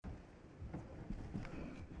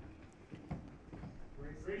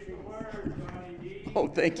Oh,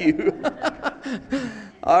 thank you.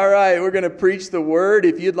 All right, we're going to preach the word.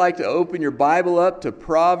 If you'd like to open your Bible up to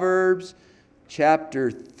Proverbs chapter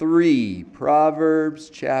 3. Proverbs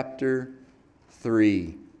chapter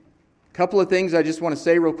 3. A couple of things I just want to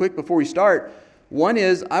say real quick before we start. One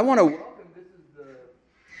is, I want to welcome, this is the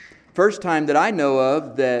first time that I know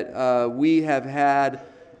of that we have had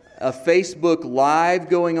a Facebook Live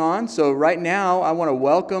going on. So right now, I want to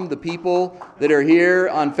welcome the people that are here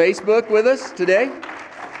on Facebook with us today.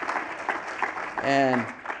 And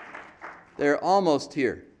they're almost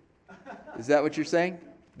here. Is that what you're saying?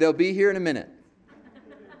 They'll be here in a minute.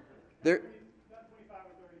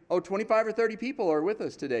 25 or 30 people are with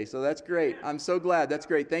us today, so that's great. I'm so glad. That's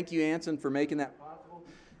great. Thank you, Anson, for making that possible.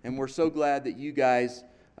 And we're so glad that you guys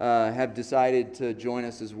have decided to join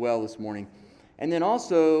us as well this morning. And then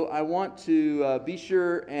also, I want to be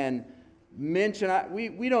sure and mention,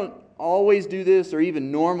 we don't always do this or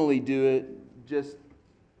even normally do it just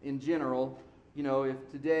in general. You know, if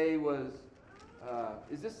today was,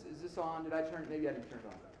 is this on? Maybe I didn't turn it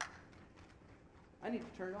on. I need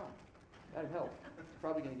to turn it on. That'd help. It's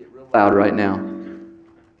probably going to get real loud right now.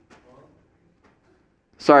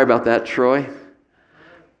 Sorry about that, Troy.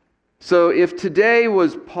 So if today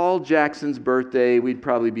was Paul Jackson's birthday, we'd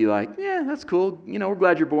probably be like, yeah, that's cool. You know, we're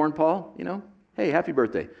glad you're born, Paul. You know, hey, happy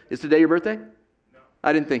birthday. Is today your birthday? No.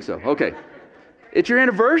 I didn't think so. Okay. It's your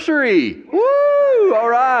anniversary. Woo! All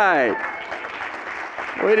right.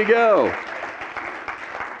 Way to go.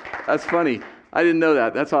 That's funny. I didn't know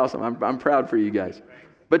that. That's awesome. I'm proud for you guys.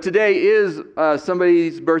 But today is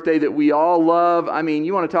somebody's birthday that we all love. I mean,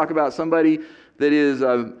 you want to talk about somebody that is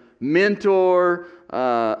a mentor,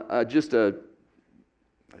 just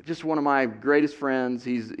one of my greatest friends.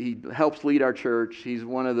 He helps lead our church. He's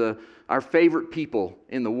one of our favorite people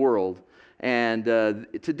in the world. And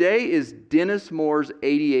today is Dennis Moore's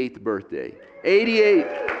 88th birthday. 88.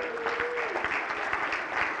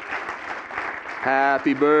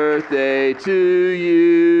 Happy birthday to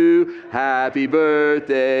you. Happy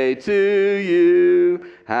birthday to you.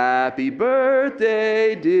 Happy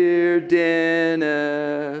birthday, dear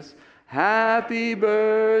Dennis. Happy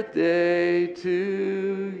birthday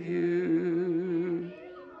to you.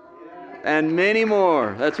 And many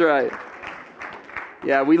more. That's right.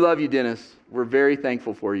 Yeah, we love you, Dennis. We're very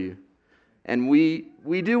thankful for you. And we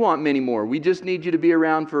do want many more. We just need you to be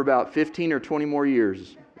around for about 15 or 20 more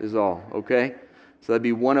years is all, okay? So that'd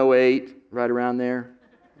be 108, right around there.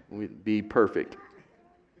 We'd be perfect.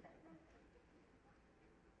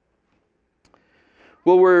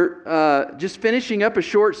 Well, we're just finishing up a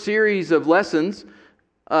short series of lessons.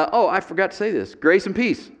 I forgot to say this. Grace and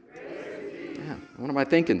peace. Yeah, what am I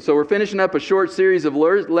thinking? So we're finishing up a short series of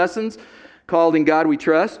lessons called In God We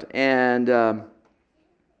Trust. And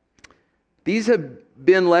these have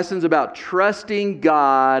been lessons about trusting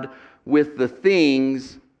God with the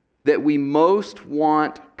things that we most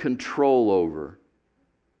want control over.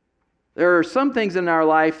 There are some things in our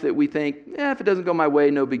life that we think, if it doesn't go my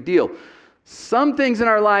way, no big deal. Some things in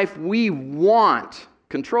our life we want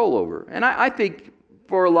control over. And I think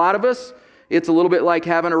for a lot of us, it's a little bit like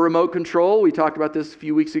having a remote control. We talked about this a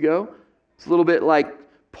few weeks ago. It's a little bit like,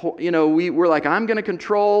 we're like, I'm going to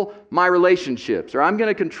control my relationships, or I'm going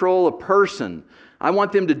to control a person. I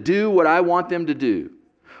want them to do what I want them to do.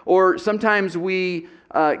 Or sometimes we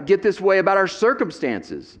get this way about our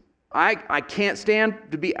circumstances. I can't stand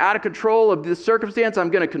to be out of control of this circumstance. I'm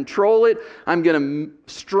going to control it. I'm going to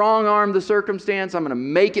strong arm the circumstance. I'm going to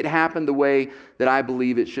make it happen the way that I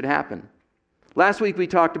believe it should happen. Last week we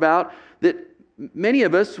talked about that many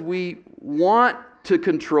of us, we want to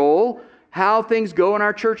control how things go in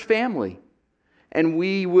our church family. And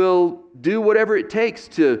we will do whatever it takes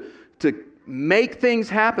to make things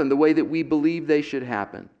happen the way that we believe they should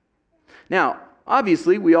happen. Now,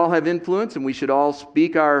 obviously, we all have influence and we should all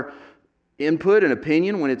speak our input and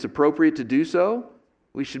opinion when it's appropriate to do so.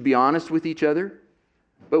 We should be honest with each other.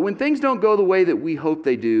 But when things don't go the way that we hope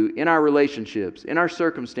they do in our relationships, in our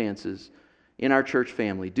circumstances, in our church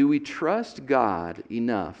family, do we trust God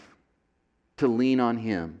enough to lean on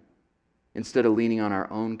Him instead of leaning on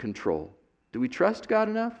our own control? Do we trust God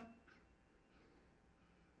enough?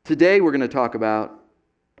 Today we're going to talk about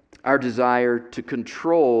our desire to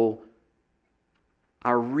control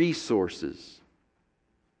our resources.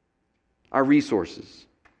 Our resources.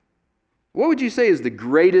 What would you say is the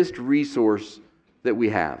greatest resource that we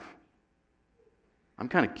have? I'm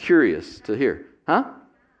kind of curious to hear. Huh?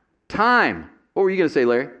 Time. What were you going to say,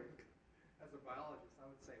 Larry? As a biologist, I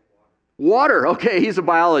would say water. Water. Okay, he's a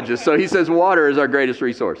biologist, so he says water is our greatest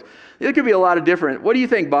resource. It could be a lot of different. What do you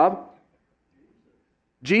think, Bob?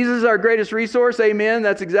 Jesus is our greatest resource. Amen.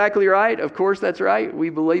 That's exactly right. Of course, that's right.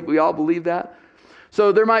 We all believe that.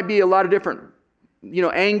 So there might be a lot of different,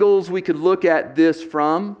 angles we could look at this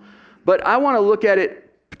from. But I want to look at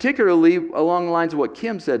it particularly along the lines of what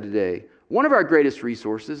Kim said today. One of our greatest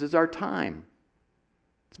resources is our time.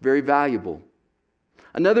 It's very valuable.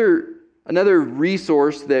 Another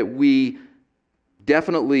resource that we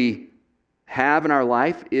definitely have in our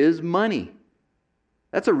life is money.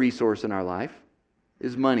 That's a resource in our life,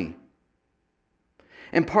 is money.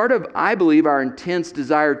 And part of, I believe, our intense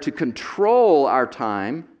desire to control our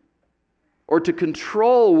time or to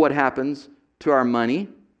control what happens to our money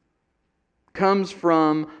comes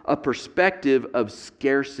from a perspective of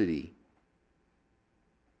scarcity.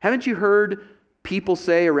 Haven't you heard people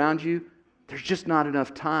say around you, there's just not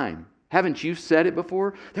enough time? Haven't you said it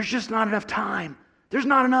before? There's just not enough time. There's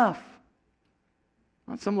not enough.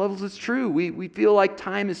 On some levels it's true. We feel like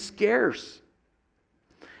time is scarce.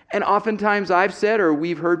 And oftentimes I've said, or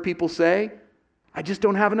we've heard people say, I just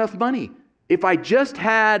don't have enough money. If I just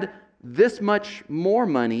had this much more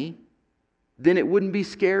money, then it wouldn't be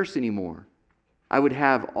scarce anymore. I would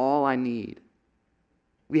have all I need.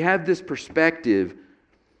 We have this perspective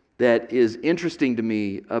that is interesting to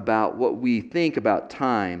me about what we think about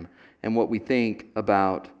time and what we think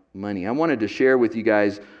about money. I wanted to share with you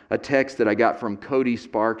guys a text that I got from Cody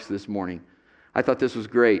Sparks this morning. I thought this was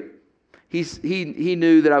great. He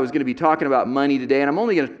knew that I was going to be talking about money today, and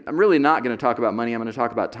I'm really not going to talk about money. I'm going to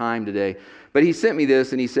talk about time today. But he sent me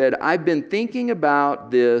this, and he said, I've been thinking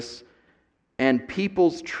about this and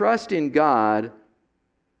people's trust in God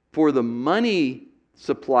for the money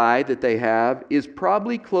supply that they have is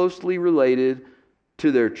probably closely related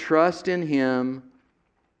to their trust in Him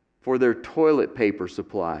for their toilet paper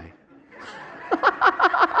supply.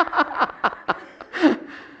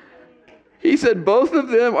 He said both of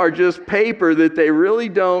them are just paper that they really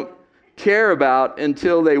don't care about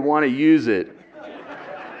until they want to use it.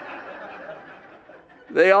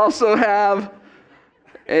 They also have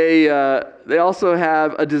a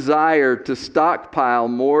desire to stockpile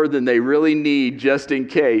more than they really need just in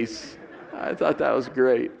case. I thought that was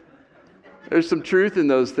great. There's some truth in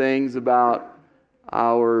those things about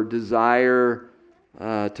our desire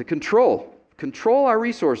to control our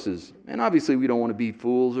resources. And obviously we don't want to be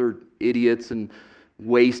fools or idiots and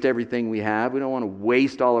waste everything we have. We don't want to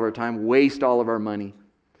waste all of our time, waste all of our money.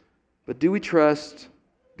 But do we trust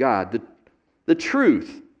God? The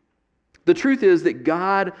truth is that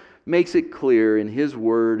God makes it clear in His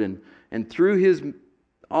Word and through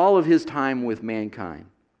all of His time with mankind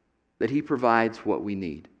that He provides what we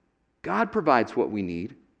need. God provides what we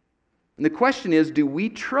need. And the question is, do we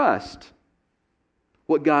trust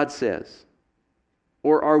what God says?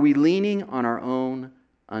 Or are we leaning on our own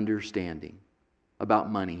understanding about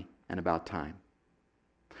money and about time?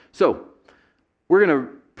 So, we're going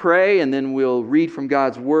to pray and then we'll read from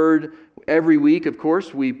God's Word. Every week, of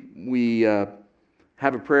course, we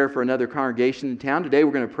have a prayer for another congregation in town. Today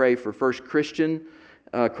we're going to pray for First Christian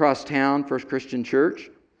across town, First Christian Church.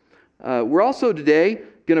 We're also today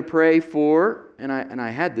going to pray for, and I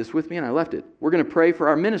had this with me and I left it. We're going to pray for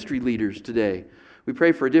our ministry leaders today. We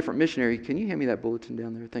pray for a different missionary. Can you hand me that bulletin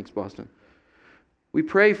down there? Thanks, Boston. We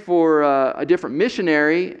pray for a different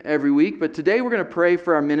missionary every week, but today we're going to pray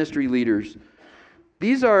for our ministry leaders.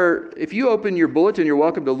 These are, if you open your bulletin, you're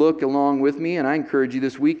welcome to look along with me, and I encourage you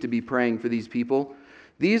this week to be praying for these people.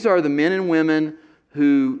 These are the men and women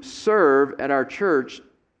who serve at our church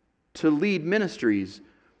to lead ministries.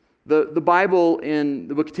 The Bible in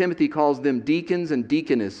the book of Timothy calls them deacons and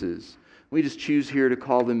deaconesses. We just choose here to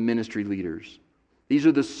call them ministry leaders. These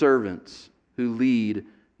are the servants who lead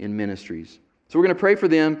in ministries. So we're going to pray for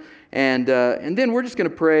them, and then we're just going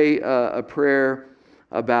to pray a prayer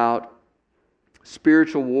about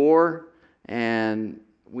spiritual war, and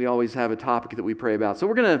we always have a topic that we pray about. So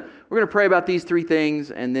we're going to pray about these three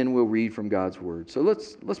things, and then we'll read from God's Word. So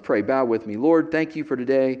let's pray. Bow with me. Lord, thank you for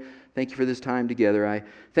today. Thank you for this time together. I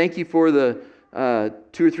thank you for the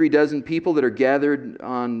 2 or 3 dozen people that are gathered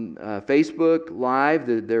on Facebook Live,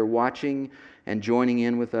 that they're watching and joining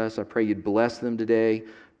in with us. I pray you'd bless them today.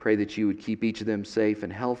 Pray that you would keep each of them safe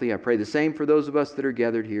and healthy. I pray the same for those of us that are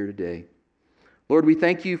gathered here today. Lord, we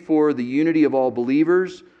thank you for the unity of all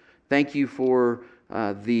believers. Thank you for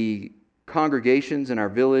the congregations in our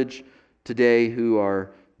village today who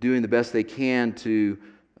are doing the best they can to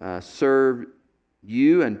serve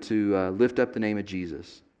you and to lift up the name of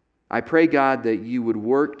Jesus. I pray, God, that you would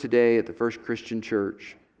work today at the First Christian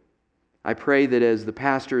Church. I pray that as the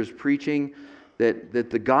pastor is preaching, that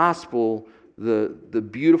the gospel, the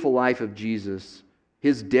beautiful life of Jesus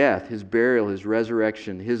His death, His burial, His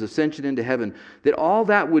resurrection, His ascension into heaven, that all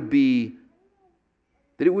that would be,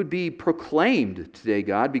 that it would be proclaimed today,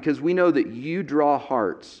 God, because we know that You draw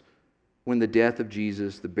hearts when the death of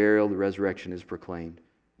Jesus, the burial, the resurrection is proclaimed.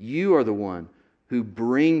 You are the one who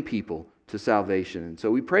bring people to salvation. And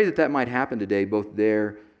so we pray that that might happen today, both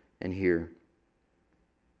there and here.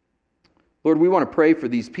 Lord, we want to pray for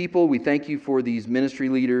these people. We thank You for these ministry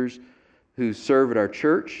leaders who serve at our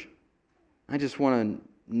church. I just want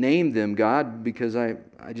to name them, God, because I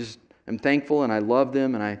just am thankful and I love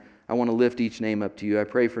them, and I want to lift each name up to You. I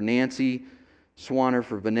pray for Nancy Swanner,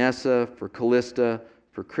 for Vanessa, for Callista,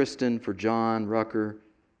 for Kristen, for John Rucker,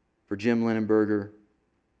 for Jim Linenberger,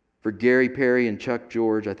 for Gary Perry and Chuck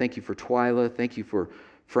George. I thank You for Twyla. Thank You for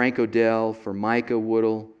Frank Odell, for Micah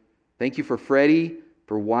Woodle. Thank You for Freddie,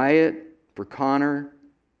 for Wyatt, for Connor,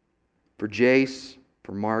 for Jace,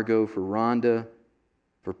 for Margot, for Rhonda,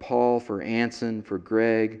 for Paul, for Anson, for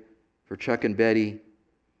Greg, for Chuck and Betty,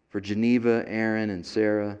 for Geneva, Aaron, and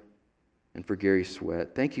Sarah, and for Gary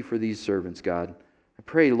Sweat. Thank You for these servants, God. I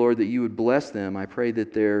pray, Lord, that You would bless them. I pray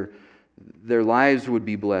that their lives would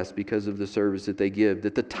be blessed because of the service that they give,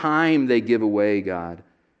 that the time they give away, God,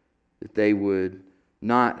 that they would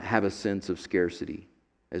not have a sense of scarcity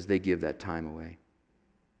as they give that time away.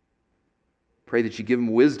 Pray that You give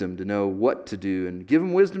them wisdom to know what to do, and give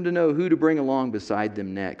them wisdom to know who to bring along beside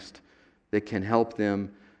them next that can help them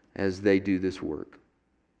as they do this work.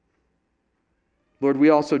 Lord, we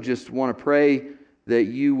also just want to pray that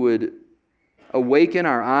You would awaken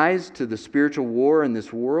our eyes to the spiritual war in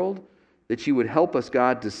this world, that You would help us,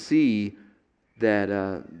 God, to see that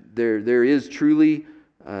there is truly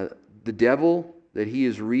the devil, that he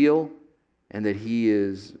is real, and that he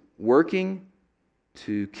is working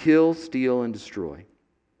to kill, steal, and destroy.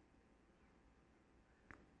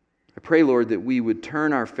 I pray, Lord, that we would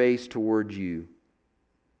turn our face towards You,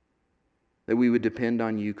 that we would depend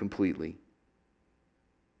on You completely,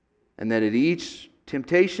 and that at each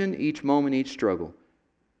temptation, each moment, each struggle,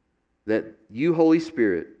 that You, Holy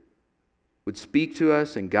Spirit, would speak to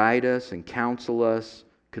us and guide us and counsel us,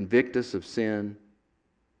 convict us of sin,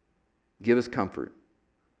 give us comfort,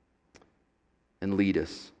 and lead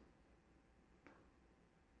us.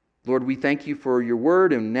 Lord, we thank You for Your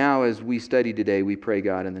word, and now as we study today, we pray,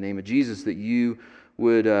 God, in the name of Jesus, that You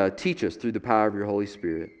would teach us through the power of Your Holy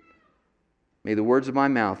Spirit. May the words of my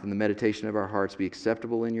mouth and the meditation of our hearts be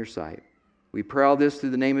acceptable in Your sight. We pray all this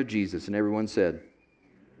through the name of Jesus, and everyone said,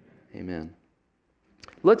 Amen.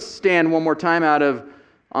 Let's stand one more time out of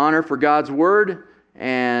honor for God's word,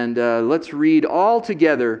 and let's read all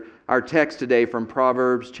together our text today from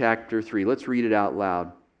Proverbs chapter 3. Let's read it out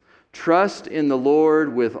loud. Trust in the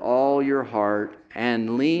Lord with all your heart,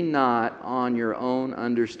 and lean not on your own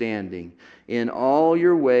understanding. In all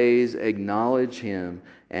your ways acknowledge Him,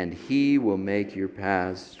 and He will make your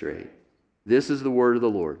paths straight. This is the word of the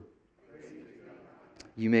Lord.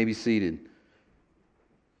 You may be seated.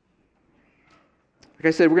 Like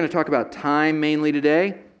I said, we're going to talk about time mainly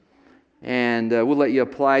today, and we'll let you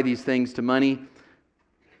apply these things to money.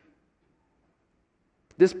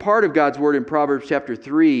 This part of God's word in Proverbs chapter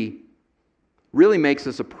 3 really makes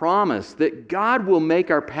us a promise that God will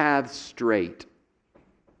make our paths straight.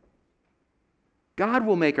 God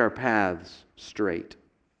will make our paths straight.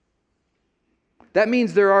 That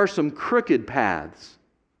means there are some crooked paths.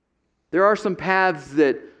 There are some paths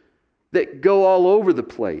that go all over the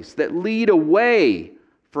place, that lead away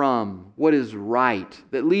from what is right,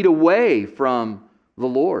 that lead away from the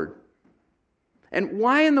Lord. And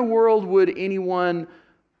why in the world would anyone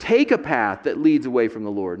take a path that leads away from the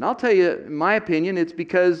Lord? And I'll tell you, in my opinion, it's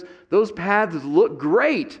because those paths look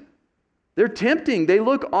great. They're tempting. They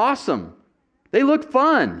look awesome. They look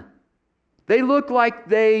fun. They look like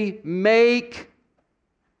they make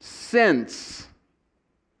sense.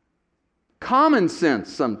 Common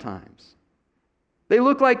sense sometimes. They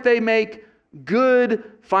look like they make good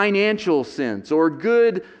financial sense, or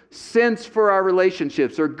good sense for our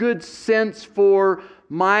relationships, or good sense for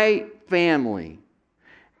my family.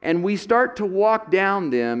 And we start to walk down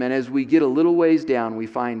them, and as we get a little ways down, we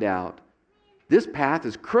find out this path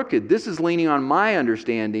is crooked. This is leaning on my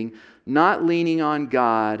understanding, not leaning on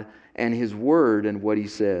God and His Word and what He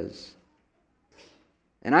says.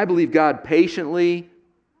 And I believe God patiently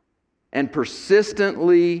and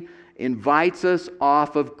persistently invites us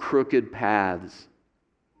off of crooked paths.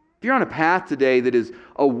 If you're on a path today that is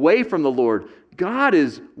away from the Lord, God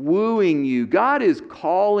is wooing you. God is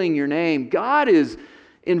calling your name. God is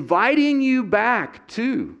inviting you back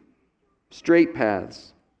to straight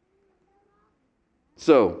paths.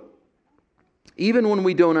 So, even when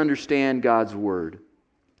we don't understand God's Word,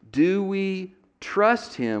 do we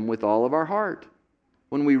trust Him with all of our heart?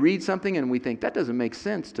 When we read something and we think, that doesn't make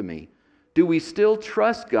sense to me, do we still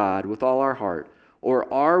trust God with all our heart?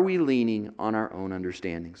 Or are we leaning on our own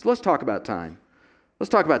understandings? Let's talk about time. Let's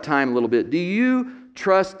talk about time a little bit. Do you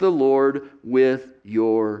trust the Lord with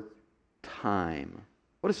your time?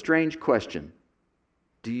 What a strange question.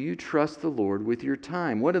 Do you trust the Lord with your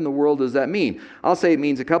time? What in the world does that mean? I'll say it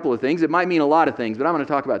means a couple of things. It might mean a lot of things, but I'm going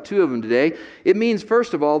to talk about two of them today. It means,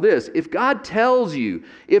 first of all, this. If God tells you,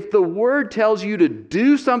 if the Word tells you to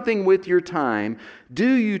do something with your time, do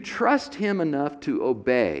you trust Him enough to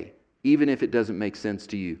obey, even if it doesn't make sense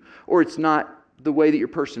to you, or it's not the way that your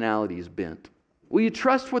personality is bent? Will you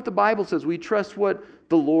trust what the Bible says? Will you trust what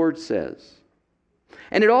the Lord says?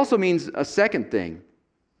 And it also means a second thing.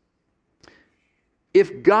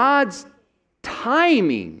 If God's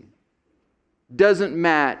timing doesn't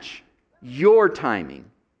match your timing,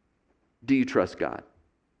 do you trust God?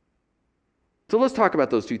 So let's talk about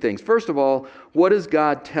those two things. First of all, what does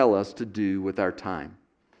God tell us to do with our time?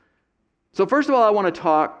 So first of all, I want to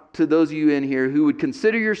talk to those of you in here who would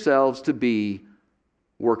consider yourselves to be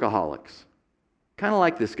workaholics. Kind of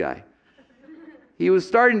like this guy. He was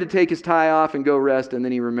starting to take his tie off and go rest, and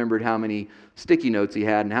then he remembered how many sticky notes he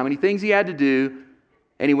had and how many things he had to do,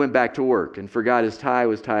 and he went back to work and forgot his tie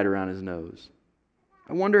was tied around his nose.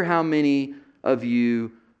 I wonder how many of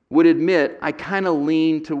you would admit, I kind of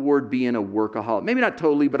lean toward being a workaholic. Maybe not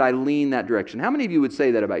totally, but I lean that direction. How many of you would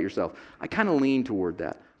say that about yourself? I kind of lean toward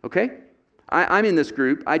that, okay? I'm in this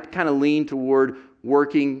group. I kind of lean toward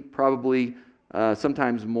working probably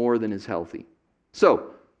sometimes more than is healthy.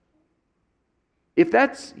 So, if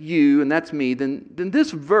that's you and that's me, then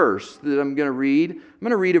this verse that I'm going to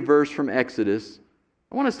read a verse from Exodus.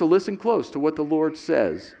 I want us to listen close to what the Lord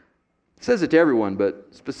says. It says it to everyone, but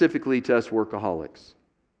specifically to us workaholics.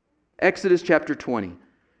 Exodus chapter 20,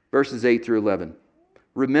 verses 8 through 11.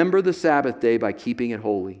 Remember the Sabbath day by keeping it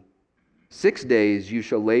holy. 6 days you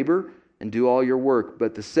shall labor and do all your work,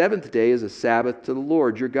 but the seventh day is a Sabbath to the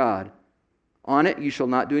Lord your God. On it you shall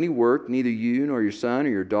not do any work, neither you nor your son or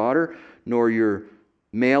your daughter, nor your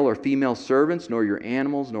male or female servants, nor your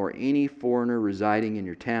animals, nor any foreigner residing in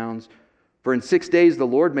your towns. For in 6 days the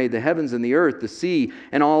Lord made the heavens and the earth, the sea,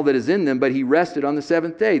 and all that is in them, but He rested on the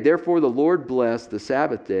seventh day. Therefore the Lord blessed the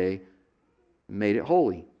Sabbath day and made it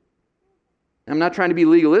holy. I'm not trying to be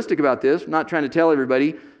legalistic about this. I'm not trying to tell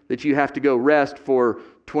everybody that you have to go rest for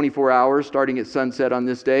 24 hours starting at sunset on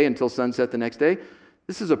this day until sunset the next day.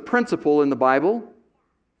 This is a principle in the Bible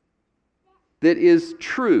that is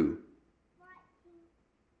true.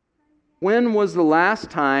 When was the last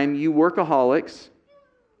time you workaholics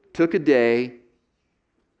took a day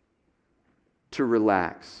to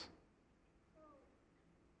relax?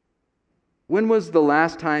 When was the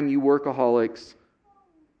last time you workaholics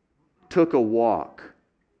took a walk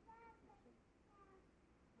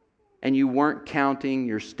and you weren't counting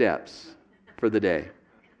your steps for the day?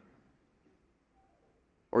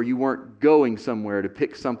 Or you weren't going somewhere to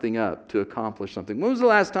pick something up to accomplish something? When was the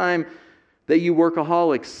last time that you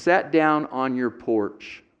workaholics sat down on your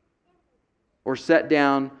porch or sat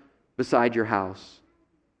down beside your house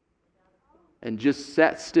and just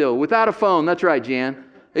sat still without a phone? That's right, Jan.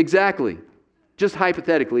 Exactly. Just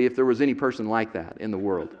hypothetically, if there was any person like that in the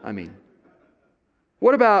world. I mean,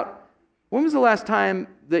 what about, when was the last time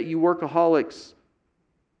that you workaholics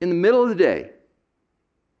in the middle of the day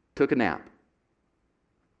took a nap?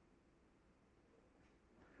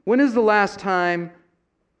 When is the last time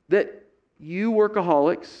that you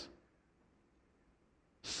workaholics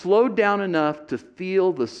slowed down enough to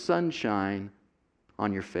feel the sunshine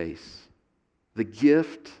on your face? The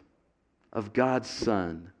gift of God's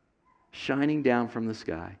sun shining down from the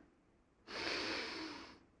sky.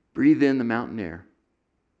 Breathe in the mountain air.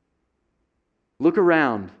 Look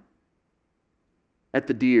around at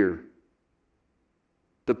the deer,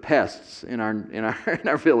 the pests in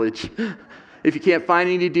our village. If you can't find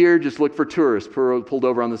any deer, just look for tourists pulled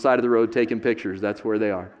over on the side of the road taking pictures. That's where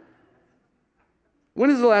they are.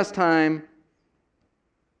 When is the last time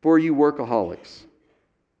for you workaholics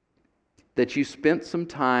that you spent some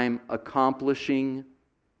time accomplishing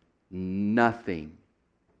nothing?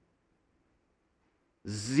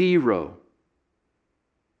 Zero.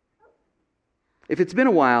 If it's been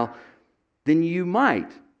a while, then you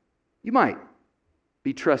might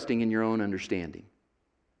be trusting in your own understanding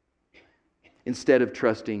instead of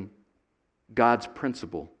trusting God's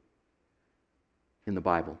principle in the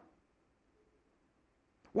Bible.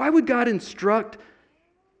 Why would God instruct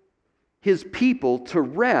His people to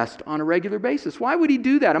rest on a regular basis? Why would He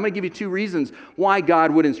do that? I'm going to give you two reasons why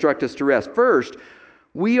God would instruct us to rest. First,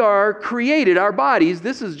 We are created, our bodies,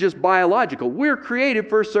 this is just biological. We're created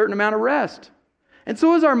for a certain amount of rest. And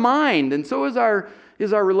so is our mind, and so is our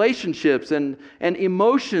relationships and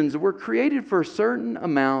emotions. We're created for a certain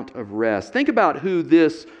amount of rest. Think about who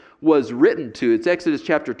this was written to. It's Exodus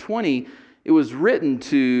chapter 20. It was written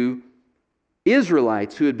to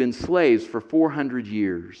Israelites who had been slaves for 400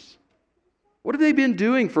 years. What have they been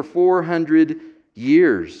doing for 400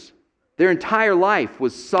 years? Their entire life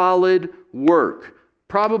was solid work,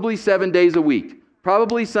 probably 7 days a week,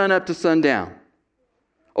 probably sun up to sundown,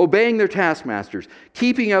 obeying their taskmasters,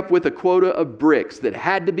 keeping up with a quota of bricks that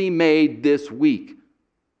had to be made this week.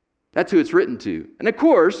 That's who it's written to. And of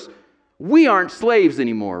course, we aren't slaves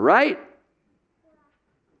anymore, right?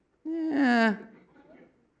 Yeah.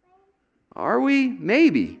 Are we?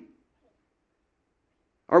 Maybe.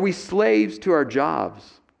 Are we slaves to our jobs?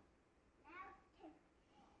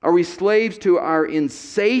 Are we slaves to our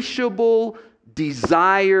insatiable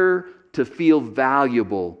desire to feel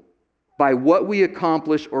valuable by what we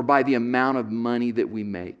accomplish or by the amount of money that we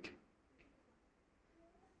make?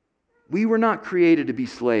 We were not created to be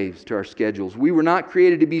slaves to our schedules. We were not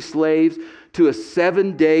created to be slaves to a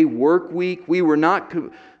 7-day work week. We were not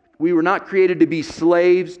created to be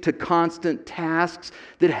slaves to constant tasks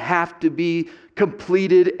that have to be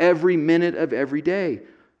completed every minute of every day.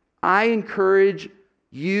 I encourage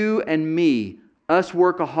you and me, us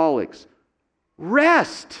workaholics,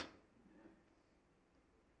 rest.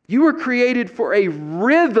 You were created for a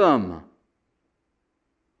rhythm.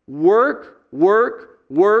 Work, work,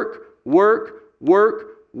 work, work, work,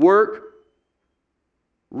 work.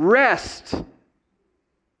 Rest.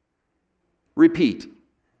 Repeat.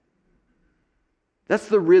 That's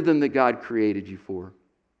the rhythm that God created you for.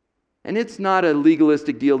 And it's not a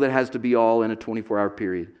legalistic deal that has to be all in a 24-hour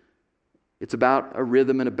period. It's about a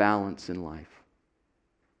rhythm and a balance in life.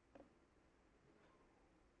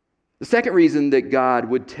 The second reason that God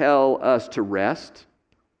would tell us to rest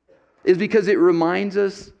is because it reminds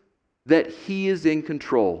us that He is in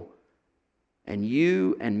control, and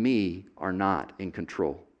you and me are not in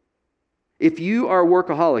control. If you are a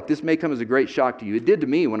workaholic, this may come as a great shock to you. It did to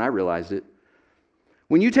me when I realized it.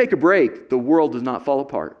 When you take a break, the world does not fall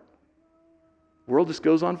apart. The world just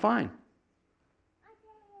goes on fine.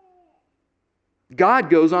 God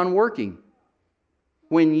goes on working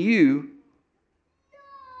when you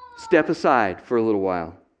step aside for a little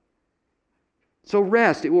while. So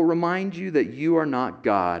rest. It will remind you that you are not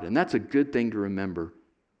God. And that's a good thing to remember.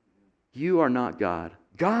 You are not God.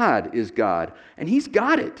 God is God. And He's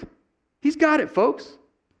got it. He's got it, folks.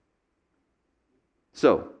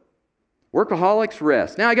 So, workaholics,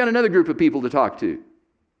 rest. Now I got another group of people to talk to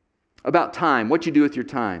about time, what you do with your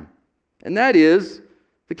time. And that is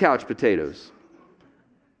the couch potatoes.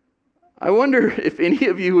 I wonder if any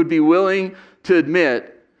of you would be willing to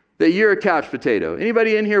admit that you're a couch potato.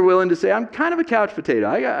 Anybody in here willing to say, I'm kind of a couch potato?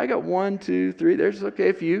 I got 1, 2, 3. There's okay,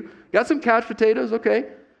 a few. Got some couch potatoes? Okay.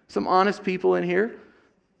 Some honest people in here.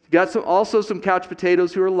 Got also some couch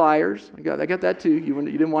potatoes who are liars. I got that too. You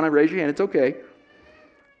didn't want to raise your hand. It's okay.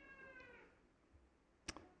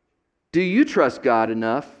 Do you trust God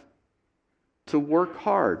enough to work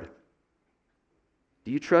hard?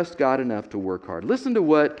 Do you trust God enough to work hard? Listen to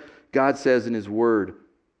what God says in His Word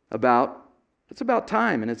it's about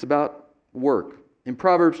time and it's about work. In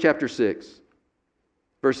Proverbs chapter 6,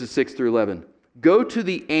 verses 6 through 11. Go to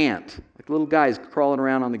the ant, like little guys crawling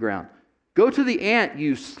around on the ground. Go to the ant,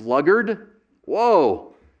 you sluggard.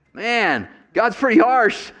 Whoa, man, God's pretty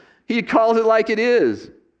harsh. He calls it like it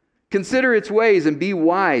is. Consider its ways and be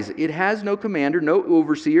wise. It has no commander, no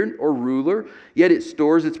overseer or ruler, yet it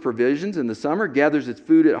stores its provisions in the summer, gathers its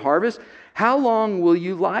food at harvest. How long will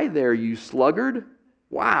you lie there, you sluggard?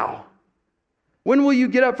 Wow. When will you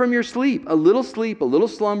get up from your sleep? A little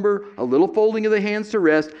slumber, a little folding of the hands to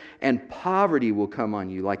rest, and poverty will come on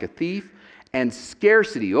you like a thief, and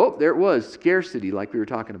scarcity. Oh, there it was, scarcity, like we were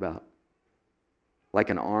talking about. Like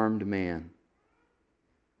an armed man.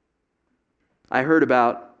 I heard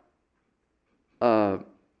about a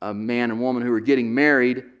man and woman who were getting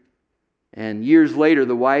married, and years later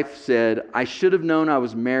the wife said, I should have known I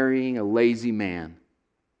was marrying a lazy man.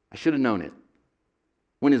 I should have known it.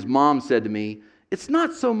 When his mom said to me, it's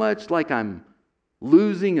not so much like I'm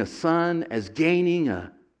losing a son as gaining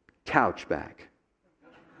a couch back.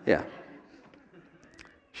 Yeah.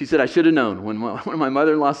 She said, I should have known. When my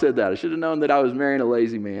mother-in-law said that, I should have known that I was marrying a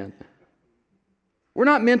lazy man. We're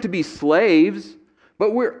not meant to be slaves,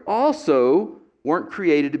 but we're also weren't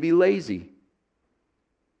created to be lazy.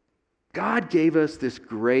 God gave us this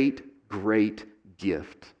great, great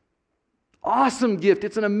gift. Awesome gift.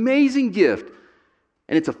 It's an amazing gift.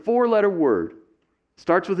 And it's a 4-letter word.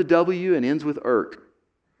 Starts with a W and ends with irk.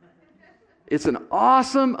 It's an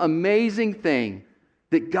awesome, amazing thing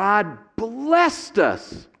that God blessed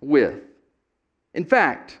us with. In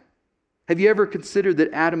fact, have you ever considered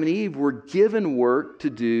that Adam and Eve were given work to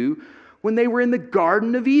do when they were in the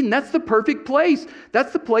Garden of Eden? That's the perfect place.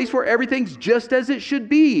 That's the place where everything's just as it should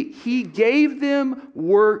be. He gave them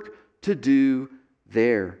work to do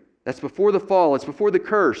there. That's before the fall. It's before the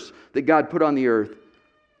curse that God put on the earth.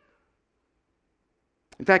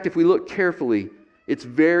 In fact, if we look carefully, it's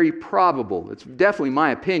very probable, it's definitely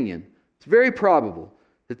my opinion, it's very probable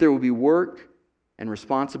that there will be work and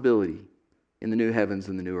responsibility in the new heavens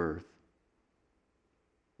and the new earth.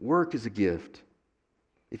 Work is a gift.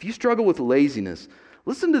 If you struggle with laziness,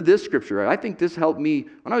 listen to this scripture. I think this helped me.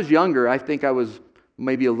 When I was younger, I think I was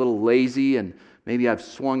maybe a little lazy and maybe I've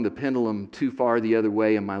swung the pendulum too far the other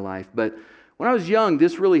way in my life. But when I was young,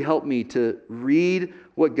 this really helped me to read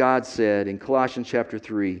what God said in Colossians chapter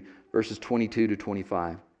 3, verses 22 to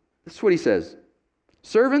 25. This is what he says.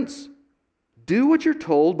 Servants, do what you're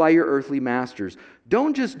told by your earthly masters.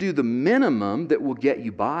 Don't just do the minimum that will get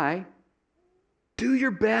you by. Do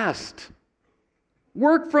your best.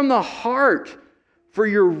 Work from the heart for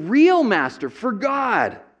your real master, for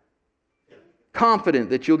God.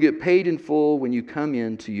 Confident that you'll get paid in full when you come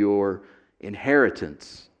into your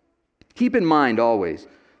inheritance. Keep in mind always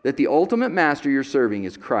that the ultimate master you're serving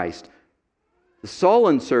is Christ. The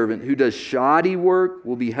sullen servant who does shoddy work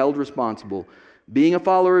will be held responsible. Being a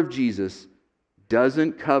follower of Jesus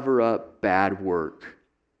doesn't cover up bad work.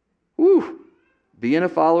 Whew. Being a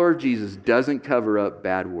follower of Jesus doesn't cover up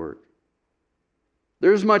bad work.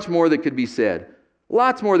 There's much more that could be said.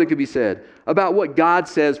 Lots more that could be said about what God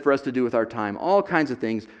says for us to do with our time. All kinds of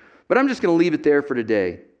things. But I'm just going to leave it there for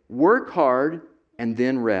today. Work hard and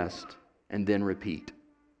then rest and then repeat.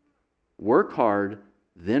 Work hard,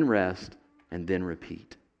 then rest, and then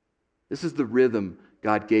repeat. This is the rhythm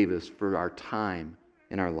God gave us for our time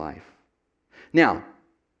in our life. Now,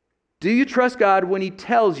 do you trust God when He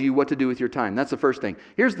tells you what to do with your time? That's the first thing.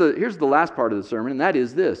 Here's the last part of the sermon, and that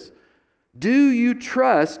is this. Do you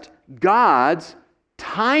trust God's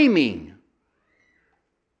timing?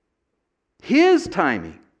 His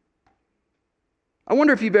timing. I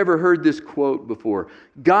wonder if you've ever heard this quote before.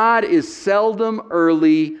 God is seldom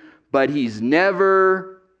early, but He's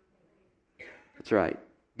never... That's right.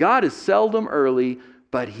 God is seldom early,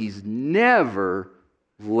 but He's never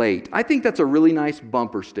late. I think that's a really nice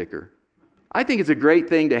bumper sticker. I think it's a great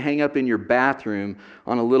thing to hang up in your bathroom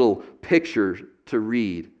on a little picture to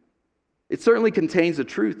read. It certainly contains the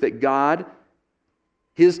truth that God,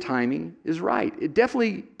 His timing is right. It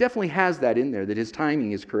definitely has that in there, that His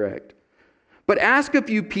timing is correct. But ask a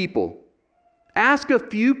few people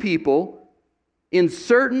in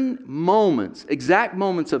certain moments, exact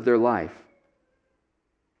moments of their life,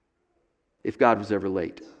 if God was ever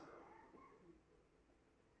late.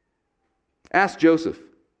 Ask Joseph.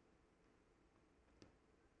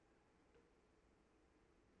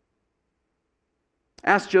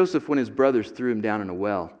 Ask Joseph when his brothers threw him down in a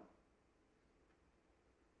well.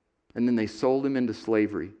 And then they sold him into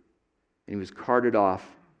slavery. And he was carted off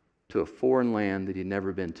to a foreign land that he'd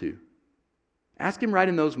never been to. Ask him right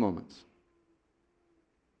in those moments.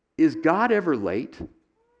 Is God ever late?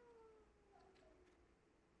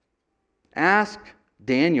 Ask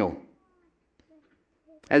Daniel.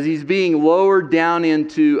 As he's being lowered down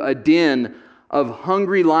into a den of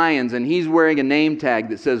hungry lions and he's wearing a name tag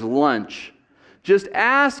that says lunch. Just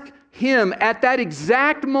ask him at that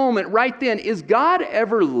exact moment right then, is God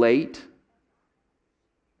ever late?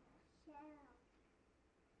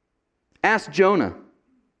 Ask Jonah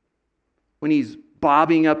when he's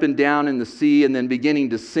bobbing up and down in the sea and then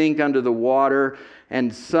beginning to sink under the water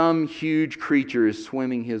and some huge creature is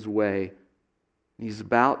swimming his way. He's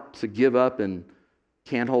about to give up and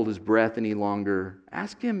can't hold his breath any longer.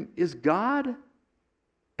 Ask him, is God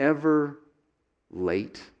ever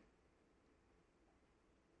late?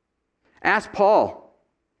 Ask Paul.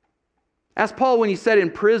 Ask Paul when he sat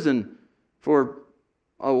in prison for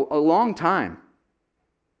a long time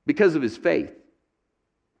because of his faith.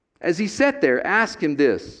 As he sat there, ask him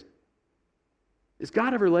this. Is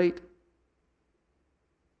God ever late?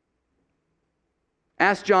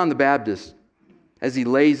 Ask John the Baptist as he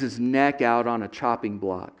lays his neck out on a chopping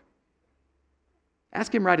block.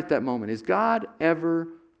 Ask him right at that moment, is God ever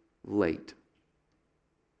late?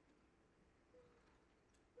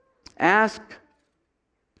 Ask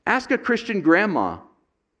a Christian grandma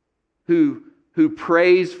who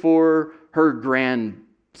prays for her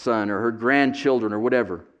grandson or her grandchildren or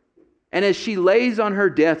whatever. And as she lays on her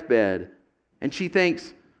deathbed and she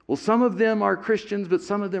thinks, well, some of them are Christians, but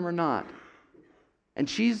some of them are not. and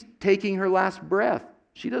she's taking her last breath.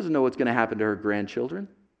 She doesn't know what's going to happen to her grandchildren.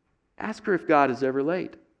 Ask her if God is ever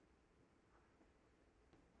late.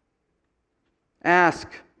 Ask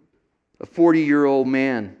a 40-year-old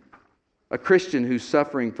man, a Christian who's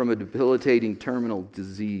suffering from a debilitating terminal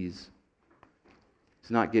disease.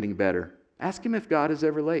 He's not getting better. Ask him if God is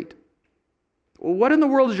ever late. Well, what in the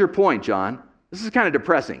world is your point, John? This is kind of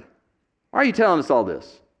depressing. Why are you telling us all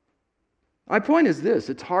this? My point is this: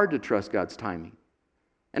 it's hard to trust God's timing.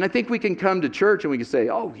 And I think we can come to church and we can say,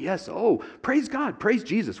 oh, yes, oh, praise God, praise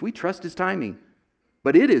Jesus. We trust His timing.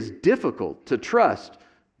 But it is difficult to trust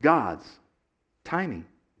God's timing.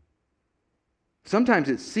 Sometimes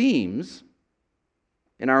it seems,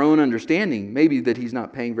 in our own understanding, maybe that He's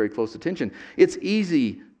not paying very close attention. It's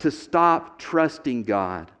easy to stop trusting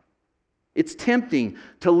God. It's tempting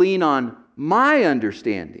to lean on my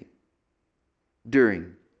understanding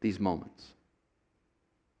during these moments.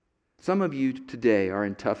 Some of you today are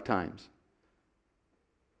in tough times.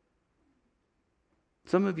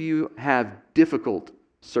 Some of you have difficult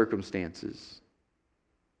circumstances.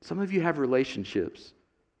 Some of you have relationships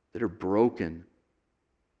that are broken.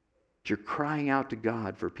 You're crying out to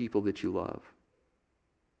God for people that you love.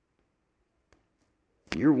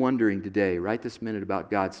 You're wondering today, right this minute, about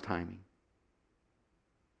God's timing.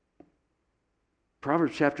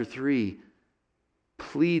 Proverbs chapter 3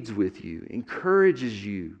 pleads with you, encourages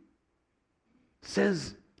you,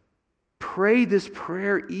 says, pray this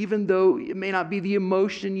prayer even though it may not be the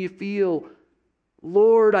emotion you feel.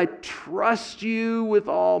 Lord, I trust you with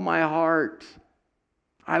all my heart.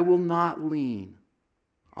 I will not lean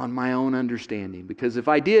on my own understanding, because if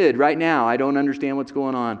I did right now, I don't understand what's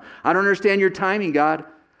going on. I don't understand your timing, God.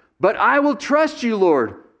 But I will trust you,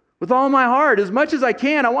 Lord, with all my heart. As much as I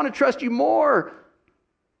can, I want to trust you more.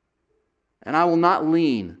 And I will not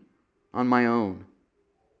lean on my own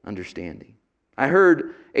understanding. I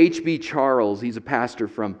heard H.B. Charles, he's a pastor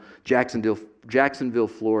from Jacksonville,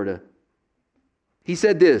 Florida. He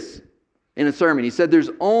said this in a sermon. He said, there's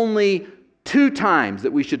only 2 times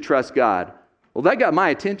that we should trust God. Well, that got my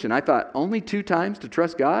attention. I thought, only 2 times to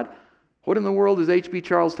trust God? What in the world is H.B.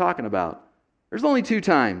 Charles talking about? There's only 2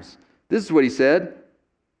 times. This is what he said.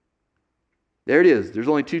 There it is. There's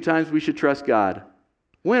only 2 times we should trust God.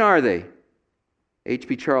 When are they?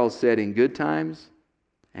 H.B. Charles said, in good times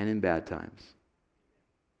and in bad times.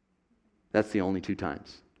 That's the only 2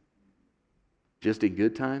 times. Just in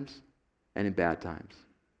good times and in bad times.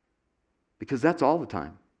 Because that's all the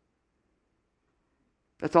time.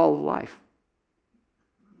 That's all of life.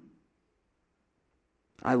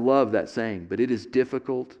 I love that saying, but it is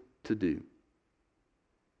difficult to do.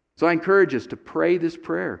 So I encourage us to pray this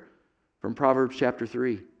prayer from Proverbs chapter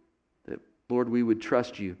 3. That, Lord, we would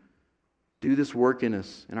trust you. Do this work in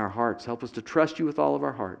us, in our hearts. Help us to trust you with all of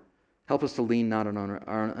our heart. Help us to lean not on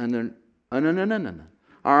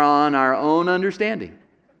our own understanding.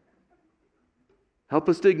 Help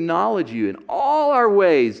us to acknowledge you in all our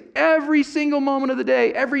ways, every single moment of the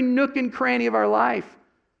day, every nook and cranny of our life.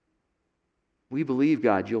 We believe,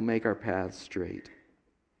 God, you'll make our paths straight.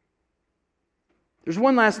 There's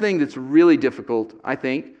one last thing that's really difficult, I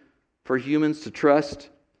think, for humans to trust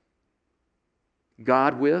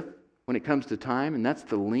God with when it comes to time, and that's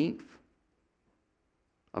the length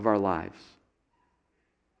of our lives.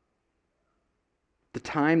 The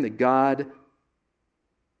time that God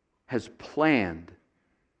has planned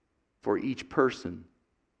for each person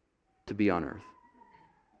to be on earth.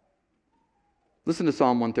 Listen to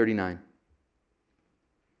Psalm 139.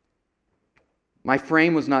 My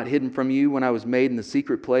frame was not hidden from you when I was made in the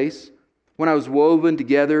secret place, when I was woven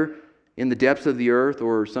together in the depths of the earth,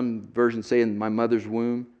 or some versions say in my mother's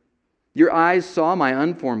womb. Your eyes saw my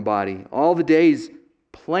unformed body. All the days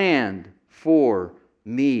planned for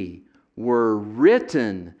me were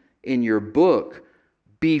written in your book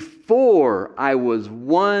before I was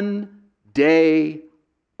 1 day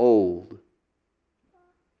old.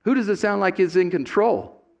 Who does it sound like is in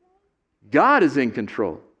control? God is in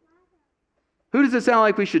control. Who does it sound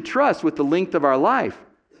like we should trust with the length of our life?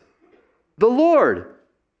 The Lord.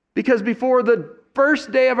 Because before the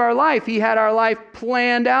first day of our life, He had our life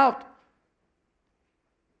planned out.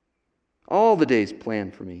 All the days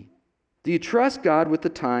planned for me. Do you trust God with the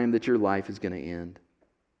time that your life is going to end?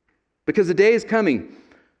 Because the day is coming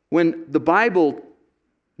when the Bible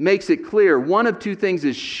makes it clear one of 2 things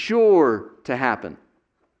is sure to happen.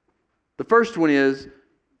 The first one is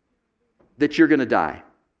that you're going to die.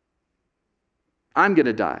 I'm going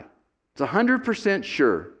to die. It's 100%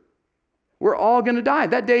 sure. We're all going to die.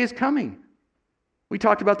 That day is coming. We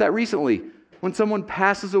talked about that recently. When someone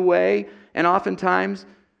passes away, and oftentimes,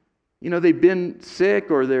 they've been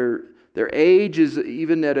sick or their age is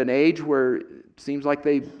even at an age where it seems like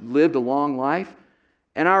they've lived a long life.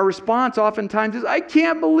 And our response oftentimes is, I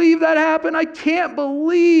can't believe that happened. I can't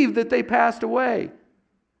believe that they passed away.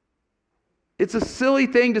 It's a silly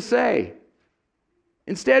thing to say.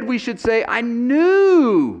 Instead, we should say, I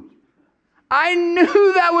knew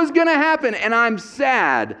that was going to happen, and I'm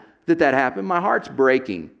sad that happened. My heart's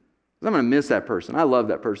breaking. I'm going to miss that person. I love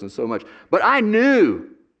that person so much. But I knew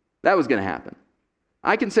that was going to happen.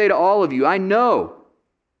 I can say to all of you, I know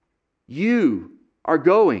you are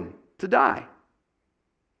going to die.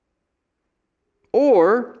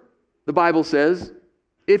 Or, the Bible says,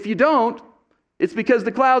 if you don't, it's because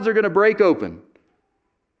the clouds are going to break open.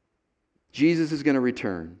 Jesus is going to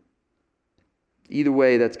return. Either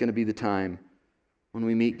way, that's going to be the time when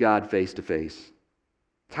we meet God face to face.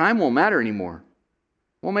 Time won't matter anymore.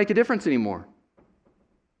 Won't make a difference anymore.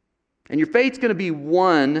 And your fate's going to be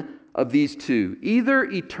one of these two. Either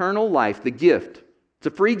eternal life, the gift, it's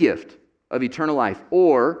a free gift of eternal life,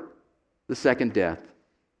 or the second death.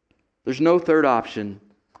 There's no third option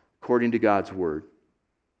according to God's Word.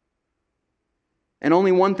 And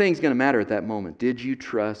only one thing's going to matter at that moment. Did you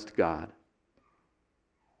trust God?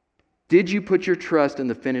 Did you put your trust in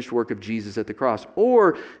the finished work of Jesus at the cross?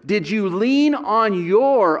 Or did you lean on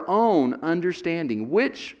your own understanding?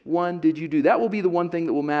 Which one did you do? That will be the one thing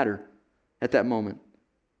that will matter at that moment.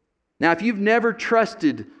 Now, if you've never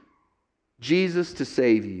trusted Jesus to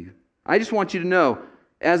save you, I just want you to know,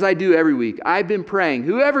 as I do every week, I've been praying.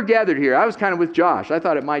 Whoever gathered here, I was kind of with Josh. I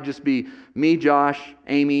thought it might just be me, Josh,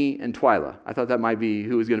 Amy, and Twyla. I thought that might be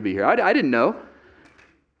who was going to be here. I didn't know.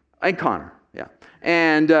 And Connor, yeah.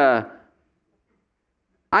 And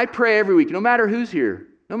I pray every week, no matter who's here,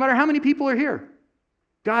 no matter how many people are here,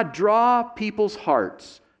 God, draw people's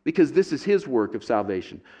hearts, because this is His work of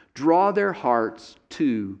salvation. Draw their hearts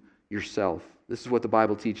to yourself. This is what the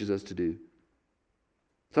Bible teaches us to do.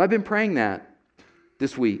 So I've been praying that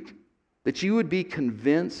this week, that you would be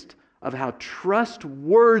convinced of how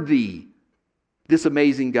trustworthy this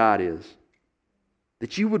amazing God is.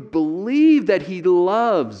 That you would believe that He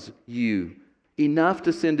loves you enough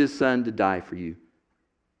to send His Son to die for you.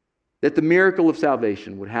 That the miracle of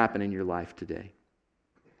salvation would happen in your life today.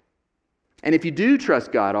 And if you do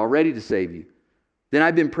trust God already to save you, then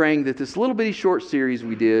I've been praying that this little bitty short series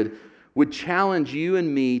we did would challenge you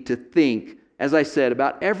and me to think, as I said,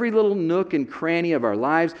 about every little nook and cranny of our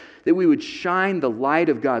lives, that we would shine the light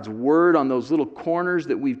of God's Word on those little corners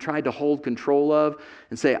that we've tried to hold control of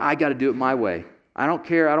and say, I got to do it my way. I don't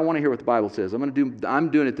care. I don't want to hear what the Bible says. I'm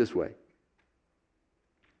doing it this way.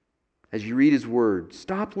 As you read His Word,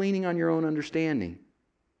 stop leaning on your own understanding.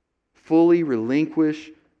 Fully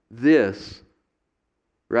relinquish this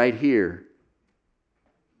right here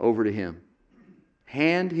over to Him.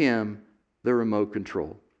 Hand Him the remote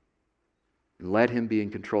control. And let Him be in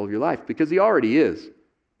control of your life, because He already is.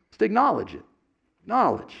 Just acknowledge it.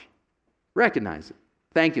 Acknowledge. Recognize it.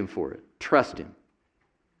 Thank Him for it. Trust Him.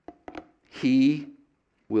 He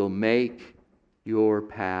will make your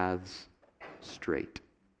paths straight.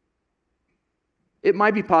 It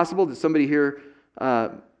might be possible that somebody here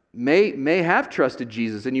may have trusted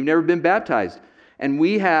Jesus and you've never been baptized. And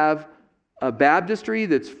we have a baptistry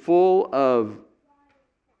that's full of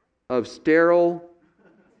sterile...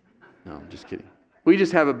 No, I'm just kidding. We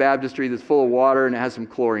just have a baptistry that's full of water and it has some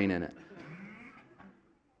chlorine in it.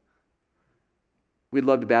 We'd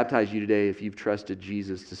love to baptize you today if you've trusted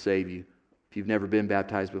Jesus to save you, if you've never been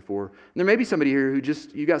baptized before. And there may be somebody here who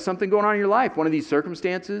you got something going on in your life, one of these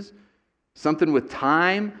circumstances, something with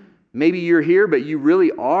time. Maybe you're here, but you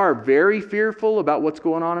really are very fearful about what's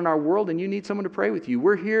going on in our world and you need someone to pray with you.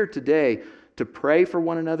 We're here today to pray for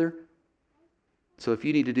one another. So if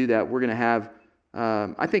you need to do that, we're going to have,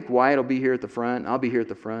 I think Wyatt will be here at the front. I'll be here at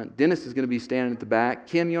the front. Dennis is going to be standing at the back.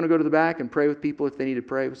 Kim, you want to go to the back and pray with people if they need to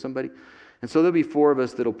pray with somebody? And so there'll be 4 of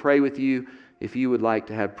us that'll pray with you if you would like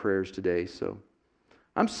to have prayers today. So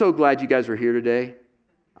I'm so glad you guys were here today.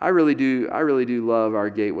 I really do love our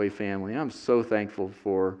Gateway family. I'm so thankful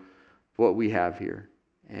for what we have here.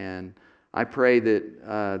 And I pray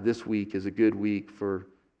that this week is a good week for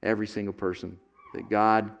every single person, that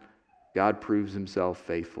God proves Himself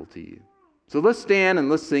faithful to you. So let's stand and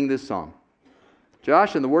let's sing this song.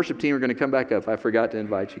 Josh and the worship team are going to come back up. I forgot to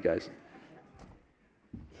invite you guys.